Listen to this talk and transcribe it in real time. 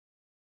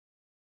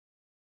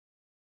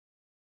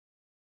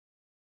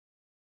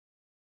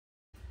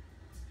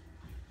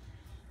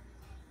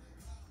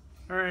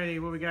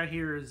Alrighty, what we got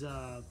here is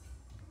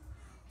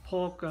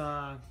Polk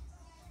PSW111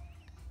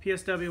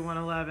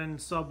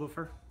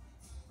 subwoofer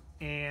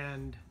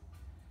and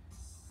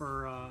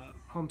for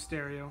home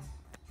stereo,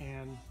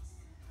 and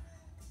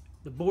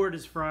the board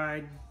is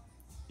fried,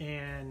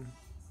 and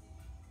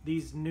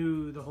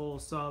the whole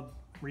sub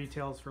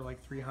retails for like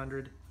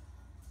 $300,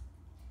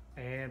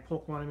 and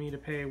Polk wanted me to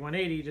pay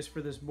 $180 just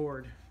for this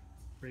board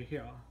right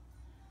here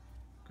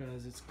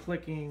because it's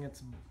clicking,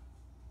 it's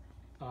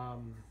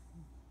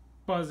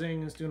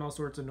buzzing, it's doing all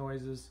sorts of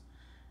noises,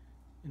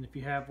 and if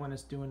you have one,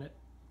 it's doing it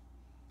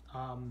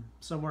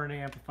somewhere in the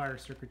amplifier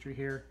circuitry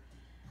here.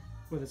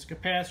 Whether it's a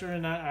capacitor or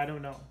not, I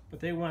don't know,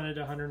 but they wanted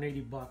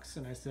 $180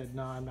 and I said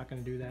no, I'm not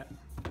going to do that,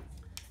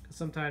 because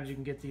sometimes you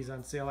can get these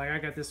on sale. Like I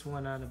got this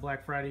one on a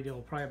Black Friday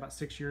deal probably about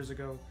 6 years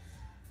ago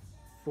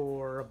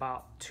for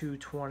about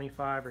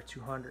 $225 or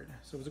 $200,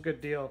 so it was a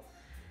good deal.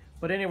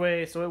 But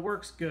anyway, so it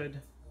works good,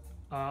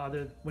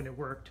 other when it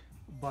worked,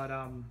 but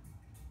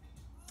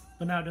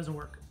now it doesn't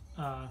work.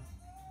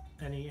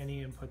 Any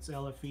inputs,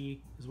 LFE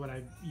is what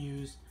I've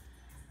used,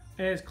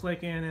 and it's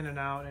clicking in and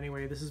out.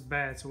 Anyway, this is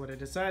bad, so what I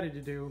decided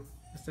to do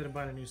instead of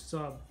buying a new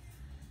sub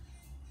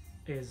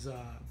is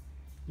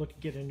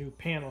get a new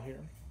panel here,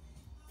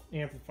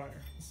 amplifier.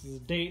 This is a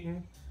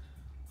Dayton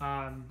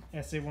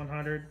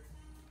SA100,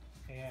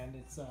 and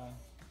it's a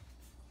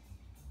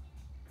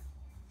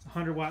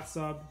 100-watt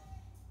sub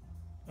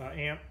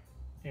amp,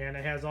 and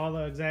it has all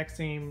the exact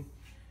same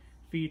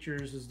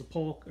features as the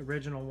Polk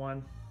original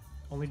one.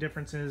 Only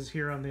difference is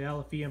here on the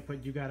LFE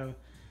input, you gotta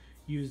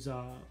use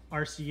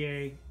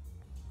RCA,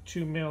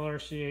 2 male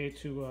RCA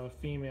to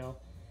female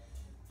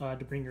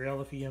to bring your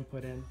LFE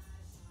input in,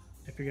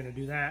 if you're gonna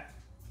do that.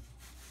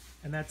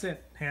 And that's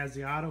it. It has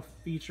the auto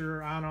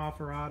feature, on, off,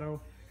 or auto,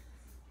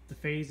 the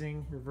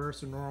phasing,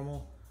 reverse or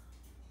normal,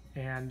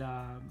 and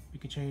you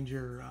can change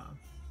your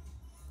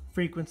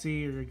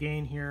frequency or your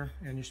gain here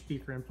and your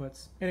speaker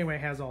inputs. Anyway,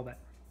 it has all that.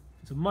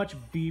 It's a much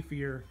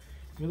beefier.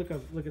 Look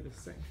at this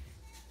thing.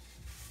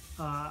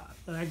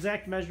 The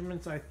exact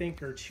measurements I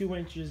think are 2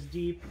 inches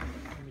deep.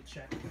 Let me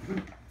check,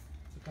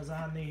 because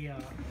on the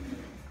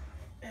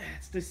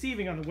it's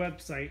deceiving on the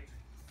website.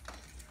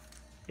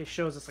 It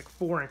shows it's like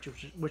 4 inches,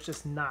 which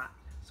is not.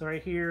 So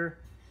right here,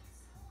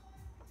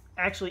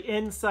 actually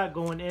inside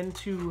going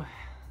into,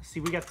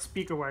 see, we got the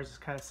speaker wires just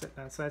kind of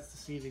sitting on, so that's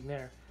deceiving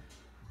there.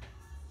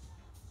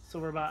 So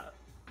we're about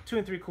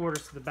 2 3/4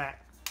 to the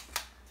back,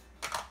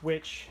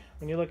 which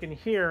when you look in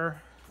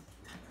here,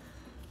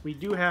 we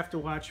do have to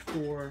watch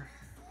for,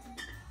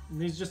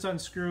 and these just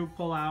unscrew,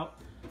 pull out,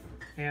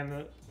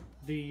 and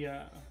the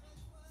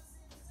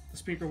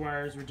speaker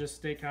wires are just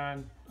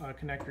Stay-Con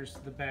connectors to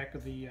the back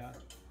of the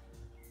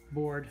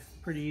board.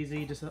 Pretty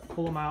easy, just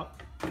pull them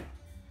out. You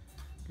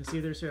can see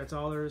there's here, that's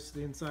all there is to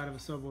the inside of a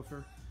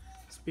subwoofer.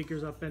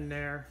 Speakers up in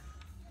there.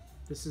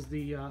 This is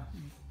the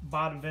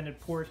bottom vented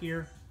port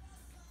here.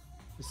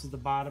 This is the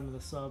bottom of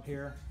the sub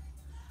here.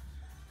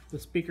 The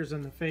speakers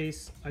in the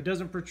face. It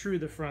doesn't protrude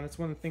the front. It's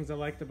one of the things I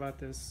liked about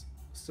this.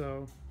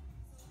 So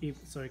we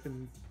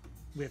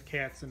have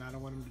cats and I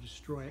don't want them to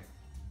destroy it.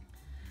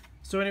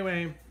 So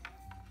anyway,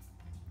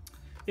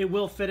 it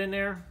will fit in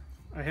there.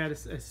 I had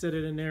to sit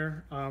it in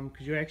there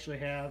because you actually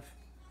have,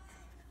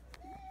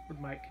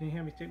 Mike, can you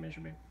hand me tape measure,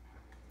 babe?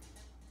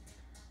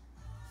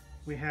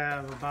 We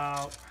have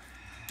about,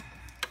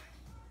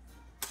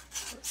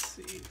 let's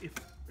see, if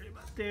right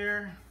about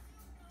there.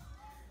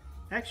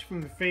 Actually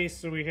from the face,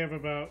 so we have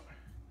about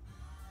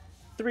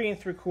 3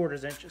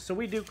 3/4 inches. So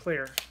we do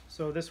clear.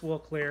 So this will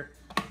clear.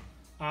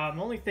 The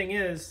only thing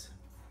is,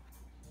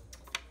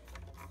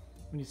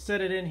 when you set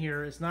it in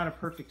here, it's not a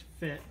perfect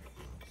fit.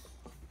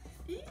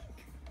 Eek.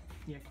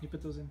 Yeah, can you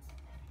put those in?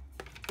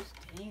 It's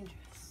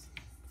dangerous.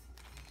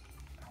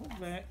 Hold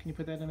that. Can you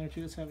put that in there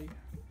too? It's heavy. You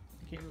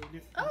can't really do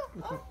it. Oh.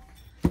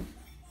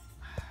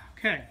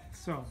 Okay,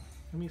 so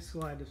let me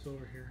slide this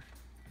over here.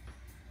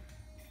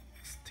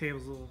 This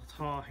table's a little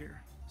tall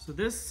here. So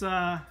this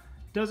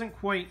doesn't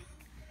quite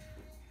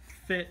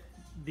fit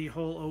the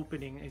whole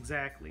opening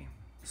exactly.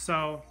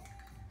 So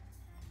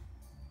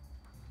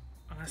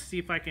I'm gonna see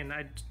if I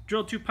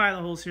drilled 2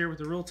 pilot holes here with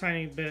a real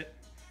tiny bit.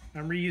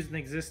 I'm reusing the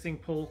existing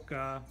Polk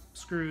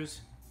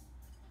screws,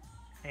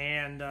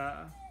 and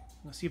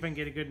let's see if I can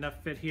get a good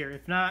enough fit here.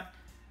 If not,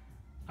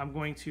 I'm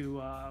going to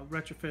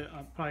retrofit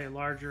probably a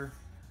larger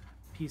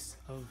piece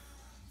of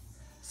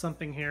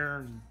something here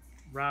and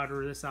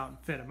router this out and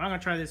fit them. I'm gonna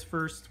try this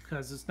first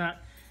because it's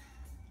not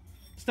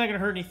gonna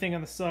hurt anything on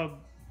the sub,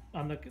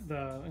 on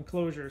the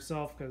enclosure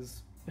itself,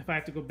 because if I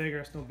have to go bigger,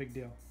 it's no big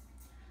deal.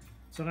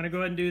 So I'm gonna go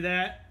ahead and do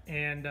that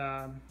and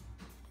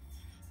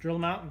drill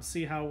them out and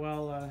see how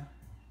well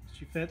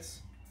she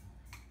fits.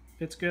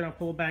 Fits good, I'll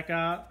pull it back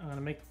out. I'm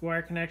gonna make the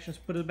wire connections,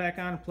 put it back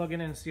on, plug it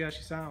in, and see how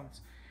she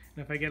sounds.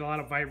 And if I get a lot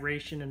of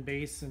vibration and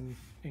bass and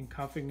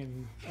cuffing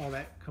and all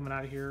that coming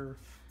out of here,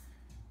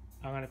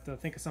 I'm gonna have to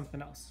think of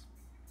something else.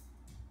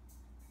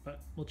 But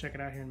we'll check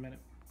it out here in a minute.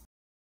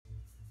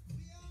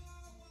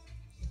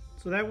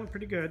 So that went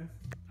pretty good.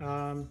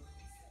 I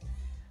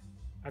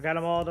got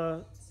them all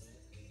to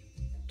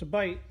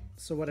bite,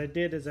 So what I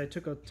did is I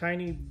took a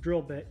tiny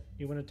drill bit.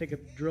 You want to take a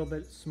drill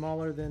bit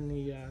smaller than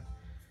the,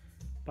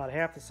 about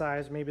half the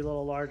size, maybe a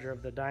little larger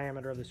of the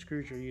diameter of the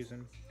screws you're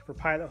using. For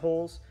pilot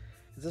holes,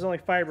 this is only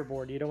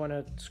fiberboard. You don't want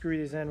to screw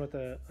these in with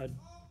a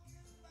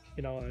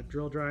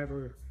drill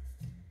driver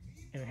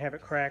and have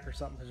it crack or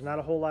something. There's not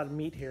a whole lot of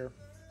meat here.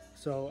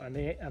 So on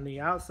the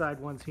outside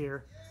ones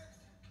here,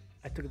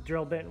 I took a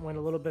drill bit and went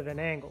a little bit of an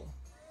angle.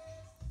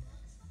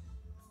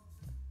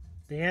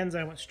 The ends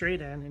I went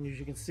straight in, and as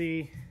you can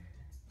see,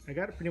 I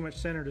got it pretty much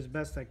centered as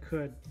best I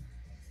could,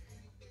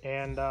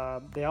 and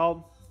they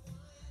all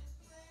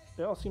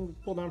seem to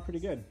pull down pretty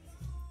good.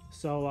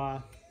 So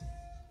I'm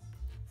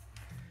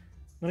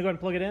gonna go ahead and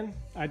plug it in.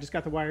 I just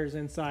got the wires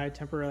inside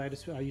temporarily.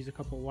 I use a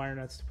couple of wire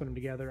nuts to put them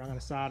together. I'm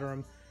gonna solder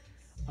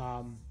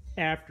them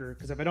after,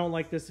 because if I don't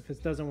like this, if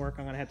it doesn't work,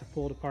 I'm gonna have to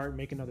pull it apart and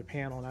make another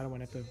panel, and I don't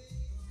want to have to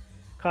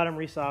cut them,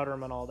 resolder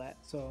them, and all that.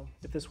 So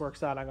if this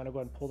works out, I'm gonna go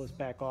ahead and pull this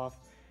back off,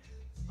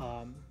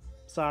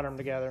 solder them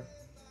together,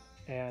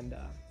 and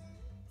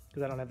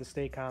because I don't have the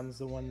Stay-Cons,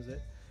 the ones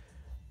that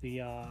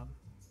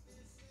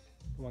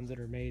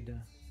are made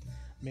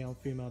male and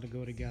female to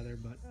go together,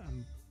 but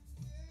I'm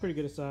pretty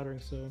good at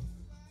soldering, so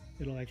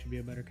it'll actually be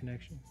a better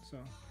connection, so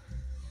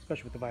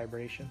especially with the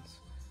vibrations.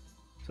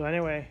 So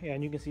anyway, yeah,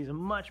 and you can see it's a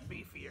much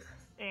beefier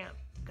amp.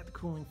 Got the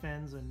cooling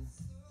fins and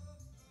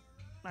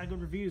a lot of good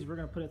reviews. We're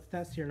gonna put it to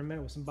test here in a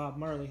minute with some Bob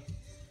Marley.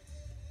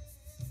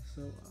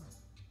 So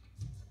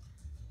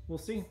we'll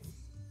see.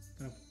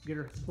 Gonna get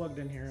her plugged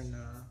in here and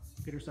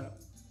get her set up.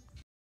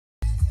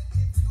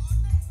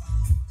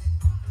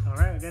 All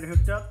right, I got her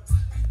hooked up.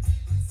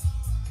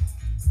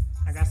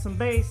 I got some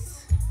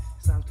bass.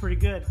 Sounds pretty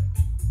good.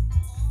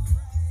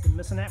 Been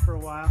missing that for a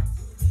while.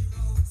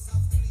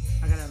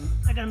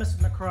 I gotta mess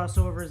with my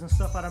crossovers and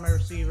stuff out of my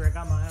receiver. I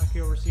got my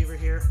Onkyo receiver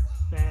here.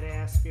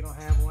 Badass. If you don't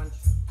have one,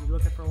 if you're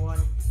looking for one,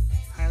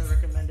 highly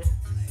recommend it.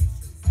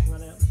 I'm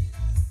gonna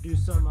do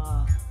some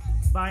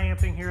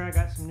bi-amping here. I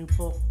got some new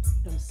Polk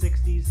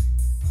M60s,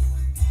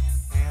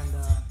 and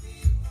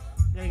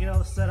gotta get all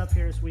this set up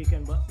here this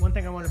weekend. But one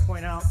thing I want to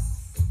point out,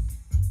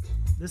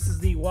 this is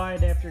the Y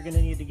adapter you're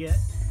gonna need to get.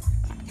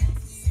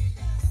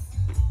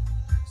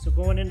 So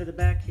going into the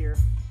back here,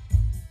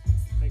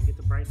 if I can get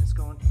the brightness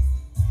going.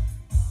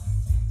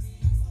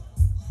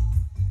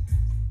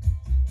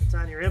 It's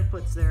on your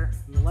inputs there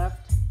on the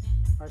left,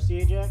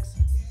 RCA jacks,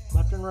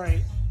 left and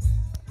right.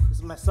 This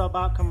is my sub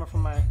out coming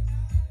from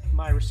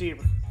my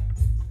receiver.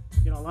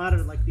 You know, a lot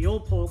of, like the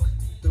old Polk,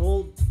 the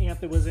old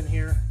amp that was in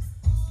here,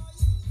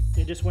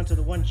 it just went to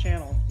the one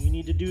channel. You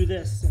need to do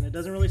this, and it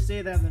doesn't really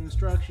say that in the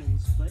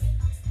instructions, but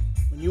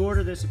when you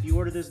order this, if you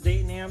order this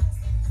Dayton amp,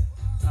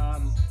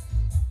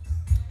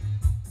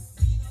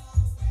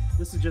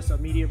 this is just a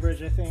media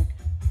bridge, I think.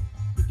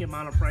 You can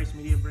mono price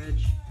media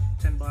bridge,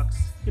 $10.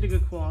 Get a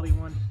good quality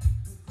one.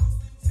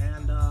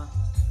 And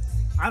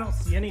I don't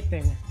see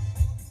anything.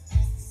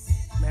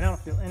 Man, I don't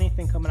feel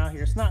anything coming out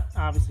here. It's not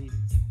obviously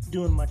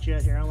doing much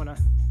yet here. I want to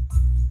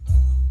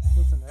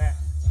listen to that.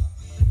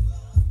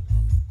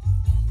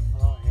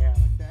 Oh yeah,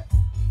 like that.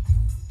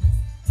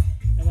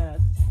 I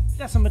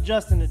got some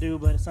adjusting to do,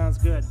 but it sounds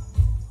good.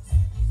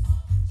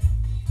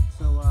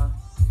 So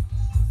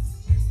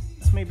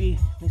this may be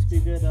a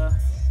good.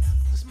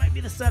 This might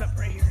be the setup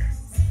right here.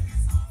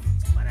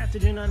 Might have to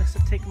do nothing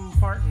except take them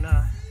apart and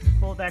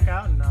pull it back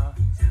out and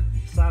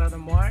solder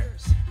them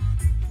wires.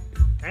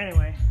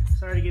 Anyway,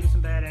 sorry to give you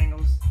some bad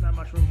angles. Not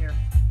much room here.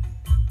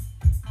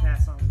 That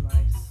sounds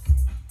nice.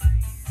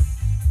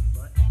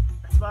 But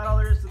that's about all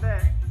there is to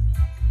that.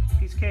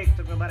 Piece of cake.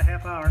 Took me about a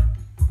half hour.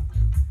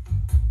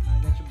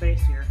 I got your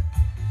bass here.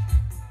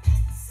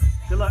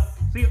 Good luck.